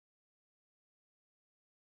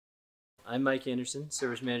I'm Mike Anderson,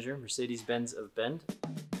 Service Manager, Mercedes-Benz of Bend.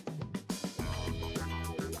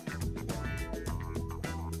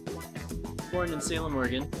 Born in Salem,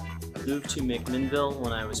 Oregon, moved to McMinnville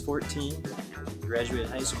when I was 14, graduated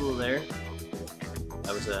high school there.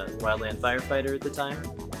 I was a Wildland firefighter at the time.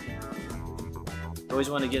 Always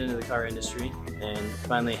wanted to get into the car industry and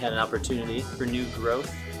finally had an opportunity for new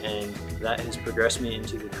growth, and that has progressed me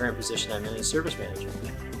into the current position I'm in as Service Manager.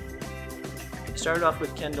 I started off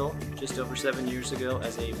with Kendall just over 7 years ago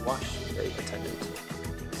as a wash bay attendant.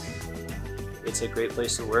 It's a great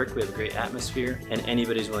place to work, we have a great atmosphere, and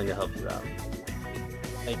anybody's willing to help you out.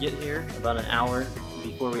 I get here about an hour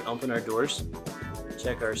before we open our doors,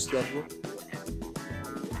 check our schedule,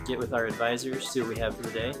 get with our advisors, see what we have for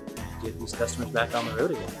the day, get these customers back on the road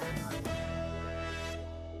again.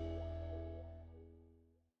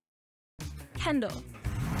 Kendall,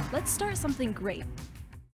 let's start something great.